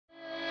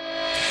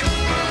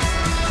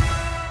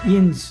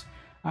Ian's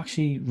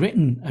actually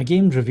written a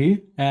games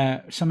review,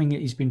 something that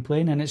he's been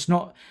playing, and it's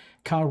not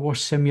Car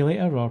Wash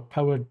Simulator or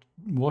Powered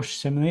Wash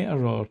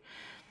Simulator or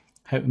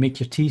How to Make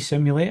Your Tea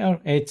Simulator.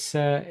 It's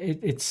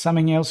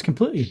something else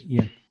completely,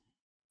 Ian.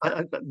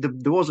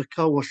 There was a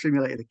car wash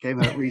simulator that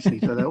came out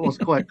recently, so that was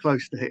quite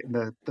close to hitting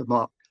the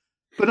mark.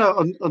 But no,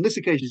 on this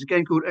occasion, it's a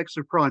game called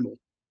Exoprimal.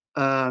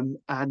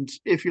 And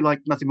if you like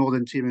nothing more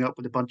than teaming up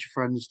with a bunch of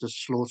friends to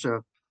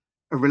slaughter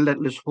a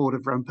relentless horde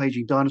of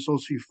rampaging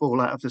dinosaurs who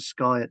fall out of the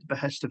sky at the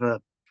behest of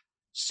a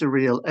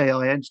surreal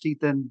AI entity,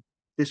 then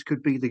this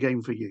could be the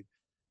game for you.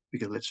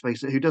 Because let's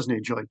face it, who doesn't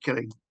enjoy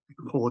killing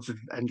hordes of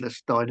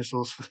endless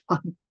dinosaurs for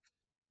fun?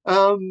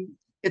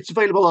 It's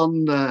available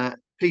on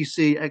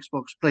PC,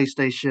 Xbox,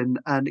 PlayStation,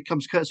 and it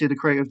comes courtesy of the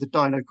creator of the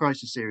Dino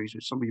Crisis series,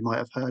 which some of you might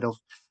have heard of.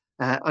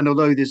 And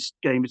although this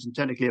game isn't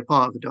technically a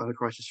part of the Dino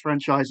Crisis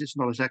franchise, it's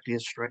not exactly a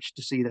stretch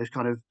to see those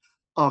kind of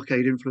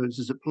arcade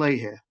influences at play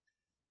here.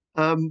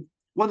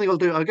 One thing I'll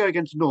do, I'll go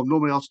against norm.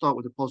 Normally, I'll start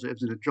with the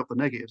positives and then drop the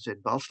negatives in,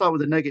 but I'll start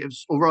with the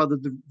negatives, or rather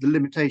the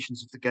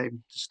limitations of the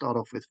game to start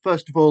off with.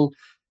 First of all,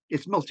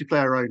 it's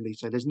multiplayer only,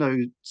 so there's no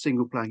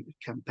single player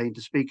campaign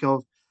to speak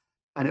of.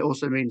 And it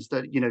also means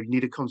that you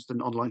need a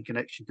constant online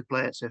connection to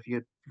play it. So if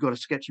you've got a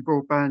sketchy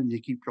broadband and you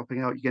keep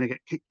dropping out, you're going to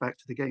get kicked back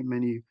to the game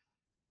menu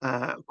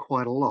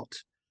quite a lot.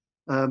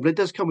 But it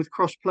does come with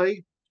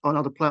crossplay on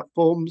other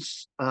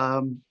platforms.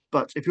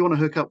 But if you want to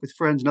hook up with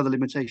friends, another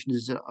limitation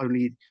is it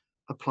only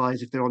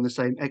applies if they're on the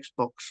same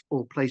Xbox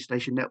or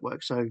PlayStation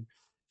network. So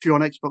if you're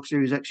on Xbox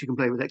Series X, you can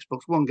play with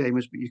Xbox One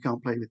gamers, but you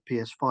can't play with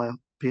PS4 and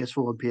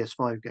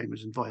PS5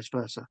 gamers, and vice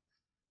versa.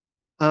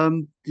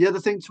 The other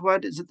thing to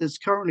add is that there's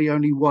currently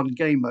only one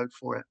game mode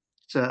for it.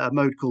 It's a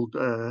mode called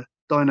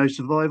Dino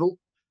Survival,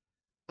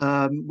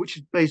 which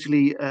is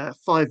basically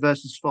 5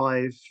 versus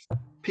 5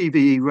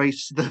 PvE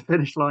race to the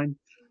finish line.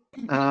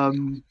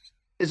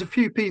 There's a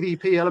few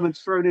PvP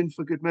elements thrown in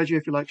for good measure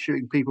if you like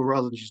shooting people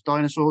rather than just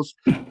dinosaurs.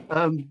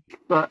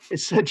 But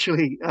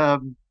essentially,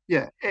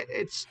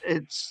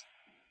 it's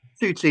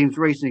two teams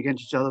racing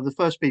against each other. The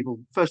first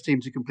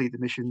team to complete the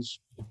missions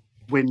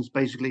wins,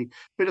 basically.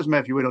 But it doesn't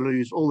matter if you win or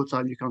lose. All the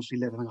time you're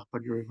constantly leveling up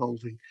and you're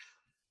evolving.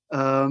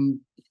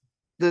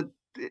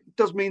 It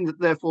does mean that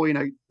therefore,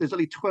 there's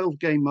only 12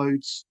 game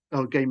modes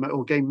or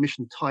game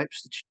mission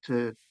types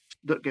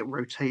that get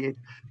rotated,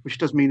 which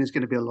does mean there's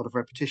going to be a lot of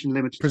repetition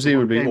limits.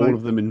 Presumably, all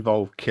of them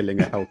involve killing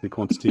a healthy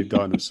quantity of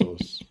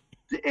dinosaurs.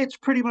 It's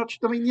pretty much,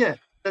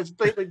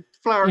 they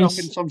flowering up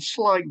in some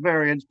slight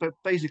variants, but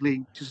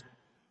basically just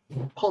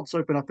pods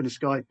open up in the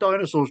sky,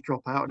 dinosaurs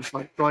drop out, and it's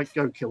like, right,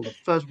 go kill them.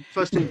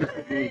 First thing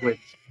to win.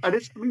 And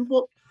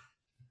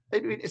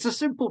it's a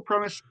simple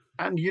premise,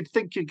 and you'd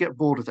think you'd get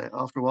bored of it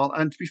after a while.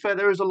 And to be fair,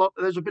 there's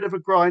a bit of a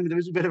grind,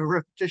 there's a bit of a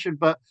repetition,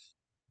 but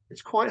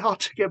it's quite hard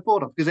to get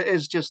bored of because it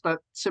is just that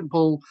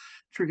simple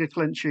trigger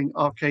clenching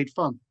arcade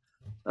fun.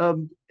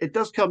 It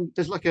does come,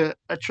 there's like a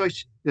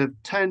choice of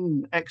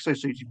 10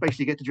 exosuits. You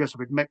basically get to dress up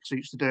in mech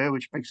suits to do it,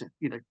 which makes it,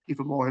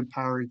 even more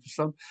empowering for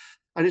some.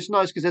 And it's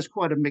nice because there's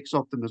quite a mix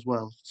of them as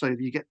well. So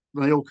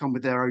they all come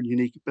with their own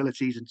unique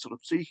abilities and so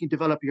you can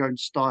develop your own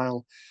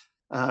style.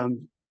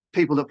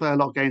 People that play a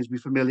lot of games will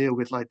be familiar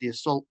with like the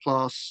assault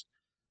class,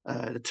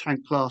 the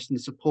tank class, and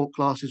the support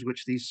classes,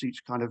 which these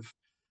suits kind of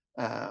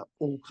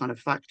all kind of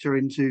factor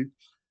into.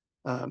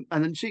 And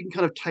then so you can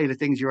kind of tailor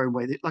things your own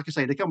way. Like I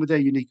say, they come with their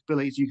unique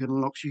abilities you can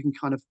unlock. So you can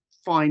kind of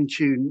fine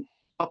tune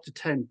up to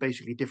 10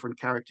 basically different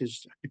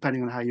characters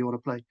depending on how you want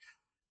to play.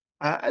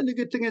 And the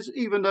good thing is,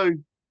 even though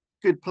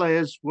good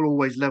players will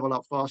always level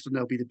up fast and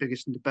they'll be the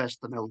biggest and the best,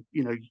 and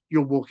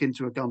you'll walk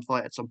into a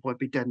gunfight at some point,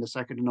 be dead in a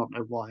second and not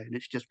know why. And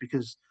it's just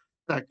because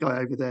that guy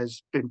over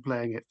there's been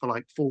playing it for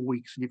like 4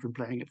 weeks and you've been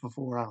playing it for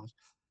 4 hours.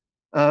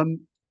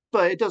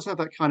 But it does have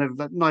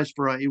that nice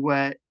variety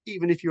where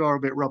even if you are a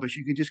bit rubbish,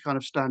 you can just kind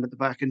of stand at the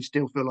back and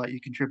still feel like you're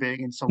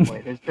contributing in some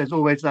way. There's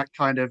always that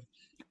kind of,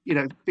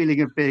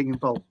 feeling of being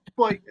involved.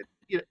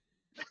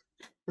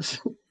 It's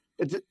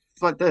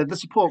like the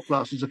support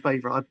class is a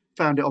favourite. I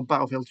found it on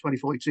Battlefield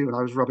 2042 and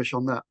I was rubbish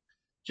on that.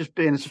 Just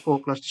being a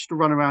support class, just to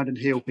run around and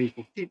heal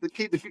people, keep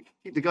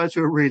the guys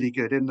who are really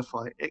good in the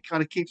fight. It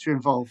kind of keeps you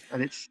involved,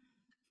 and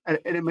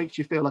it makes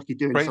you feel like you're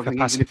doing something,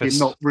 even if you're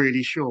not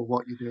really sure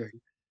what you're doing.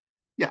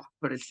 Yeah,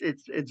 but it's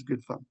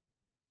good fun.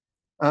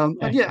 And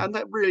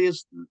that really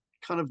is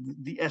kind of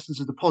the essence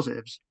of the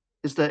positives,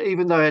 is that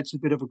even though it's a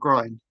bit of a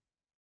grind,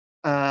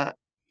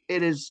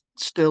 it is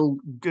still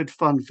good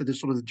fun for the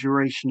sort of the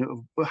duration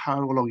of how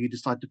long you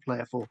decide to play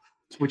it for,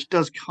 which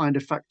does kind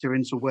of factor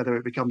into whether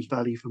it becomes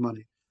value for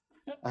money.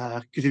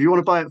 Because if you want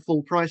to buy it at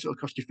full price, it'll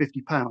cost you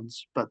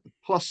 £50. But the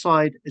plus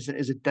side is it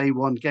is a day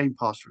one Game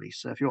Pass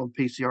release. So if you're on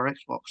PC or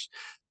Xbox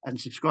and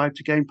subscribe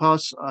to Game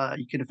Pass,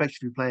 you can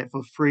effectively play it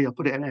for free. I'll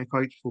put it in air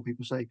quotes before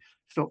people say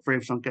it's not free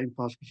if it's on Game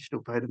Pass because you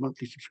still pay the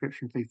monthly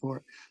subscription fee for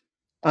it.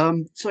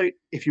 So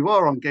if you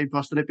are on Game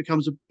Pass, then it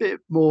becomes a bit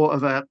more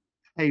of a,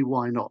 hey,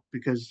 why not?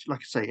 Because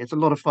like I say, it's a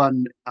lot of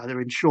fun, either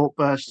in short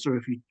bursts or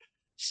if you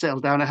settle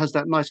down. It has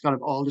that nice kind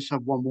of, I'll just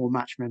have one more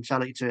match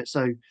mentality to it.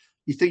 So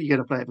You think you're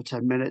going to play it for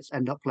 10 minutes,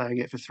 end up playing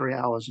it for 3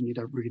 hours, and you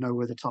don't really know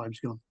where the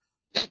time's gone.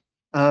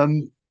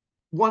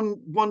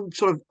 One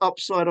sort of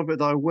upside of it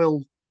that I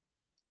will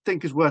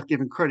think is worth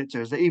giving credit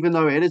to is that even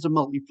though it is a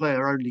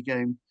multiplayer only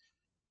game,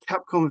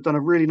 Capcom have done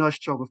a really nice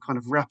job of kind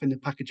of wrapping the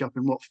package up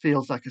in what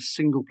feels like a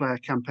single player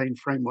campaign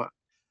framework.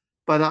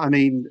 By that I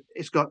mean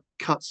it's got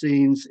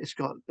cutscenes, it's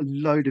got a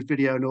load of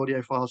video and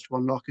audio files to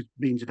unlock as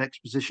means of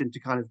exposition to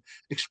kind of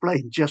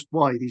explain just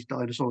why these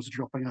dinosaurs are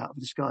dropping out of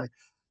the sky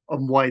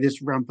and why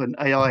this rampant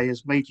AI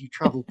has made you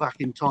travel back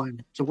in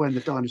time to when the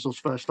dinosaurs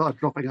first started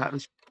dropping out.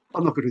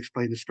 I'm not going to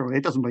explain the story.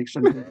 It doesn't make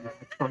sense.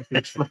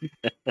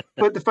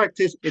 But the fact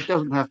is, it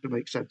doesn't have to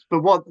make sense.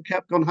 But what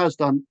Capcom has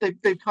done,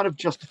 they've kind of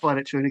justified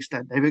it to an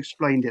extent. They've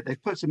explained it.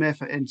 They've put some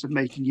effort into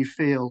making you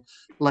feel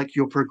like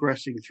you're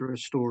progressing through a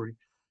story.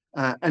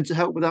 And to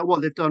help with that,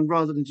 what they've done,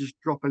 rather than just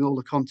dropping all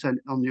the content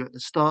on you at the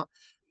start,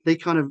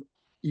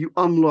 you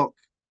unlock,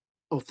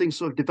 or things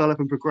sort of develop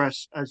and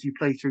progress as you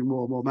play through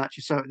more and more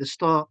matches. So at the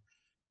start,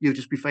 you'll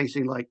just be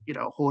facing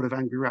a horde of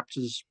angry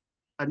raptors,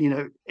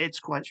 and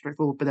it's quite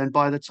straightforward. But then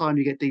by the time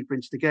you get deeper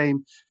into the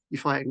game, you're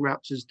fighting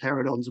raptors,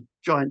 pterodons, a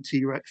giant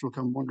T-Rex will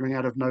come wandering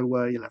out of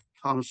nowhere. You'll have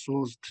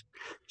carnosaurs,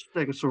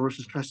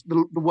 stegosaurus,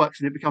 the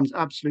works, and it becomes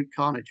absolute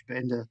carnage, but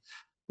in the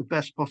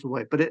best possible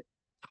way. But it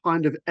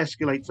kind of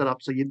escalates that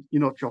up, so you're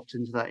not dropped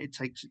into that. It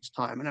takes its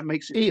time, and it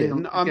makes it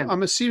Ian,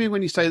 I'm assuming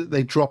when you say that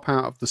they drop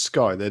out of the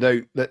sky, they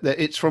don't. That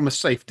it's from a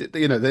safe.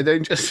 They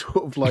don't just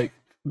sort of like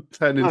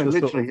turn into. No,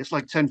 literally, sort of... it's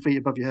like 10 feet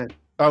above your head.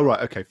 Oh right,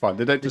 okay, fine.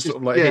 They don't just sort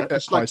of like hit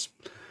that high.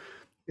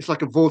 It's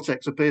like a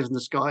vortex appears in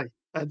the sky,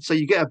 and so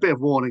you get a bit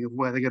of warning of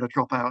where they're going to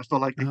drop out. It's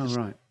not like they just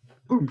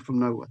boom from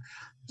nowhere.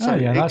 So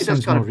that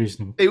sounds more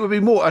reasonable. It would be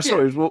more.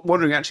 Sorry, I was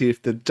wondering actually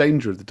if the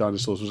danger of the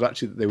dinosaurs was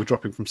actually that they were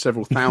dropping from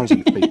several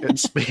thousand feet at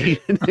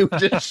speed, and it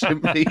was just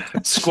simply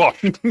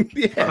squash.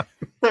 Yeah,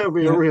 that would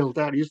be a real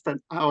down. You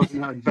spent hours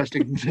now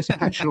investing in this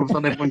action, all of a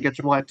sudden everyone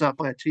gets wiped out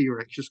by a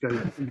T-Rex just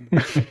going.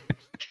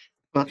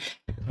 But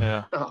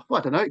I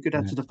don't know. It could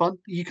add to the fun.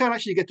 You can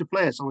actually get to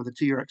play as some of the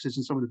T-Rexes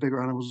and some of the bigger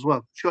animals as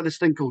well. It's got this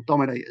thing called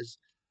Dominators,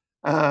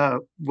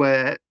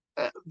 where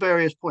at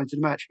various points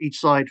in the match, each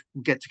side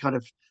will get to kind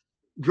of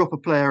drop a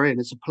player in.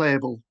 It's a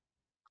playable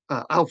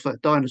alpha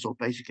dinosaur,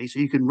 basically. So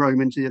you can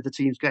roam into the other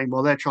team's game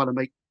while they're trying to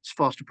make as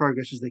faster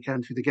progress as they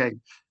can through the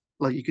game.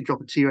 Like you could drop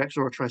a T-Rex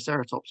or a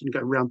Triceratops and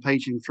go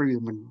rampaging through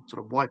them and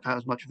sort of wipe out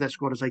as much of their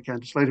squad as they can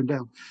to slow them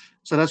down.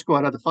 So that's quite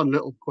another fun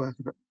little quirk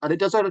of it. And it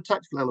does add a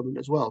tactical element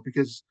as well,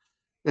 because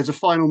there's a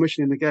final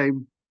mission in the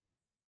game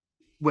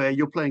where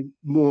you're playing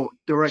more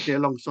directly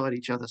alongside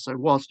each other. So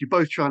whilst you're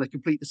both trying to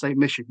complete the same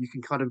mission, you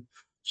can kind of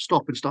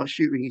stop and start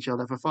shooting each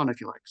other for fun,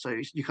 if you like. So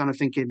you're kind of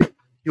thinking,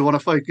 you want to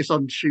focus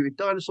on shooting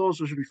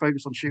dinosaurs or should we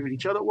focus on shooting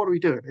each other? What are we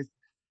doing?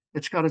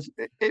 It's kind of,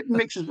 it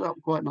mixes it up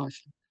quite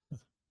nicely.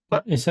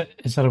 But is that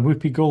a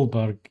Whoopi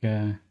Goldberg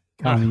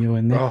cameo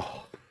in there?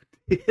 Oh,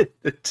 Ian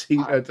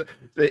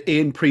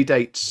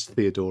predates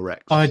Theodore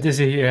Rex. Oh, does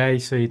he? Yeah,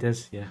 so he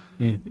does. Yeah,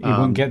 he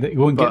won't get the. He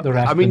won't get the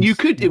reference. I mean, you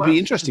could. It'd be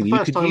interesting. You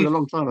could use, in a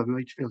long time I've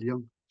made you feel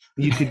young.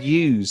 You could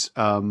use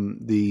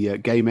the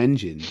game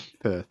engine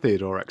for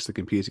Theodore Rex, the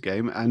computer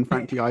game, and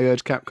frankly, I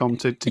urge Capcom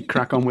to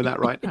crack on with that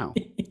right now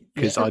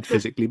because I'd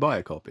physically buy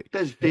a copy.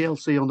 There's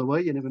DLC on the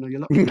way. You never know your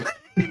luck.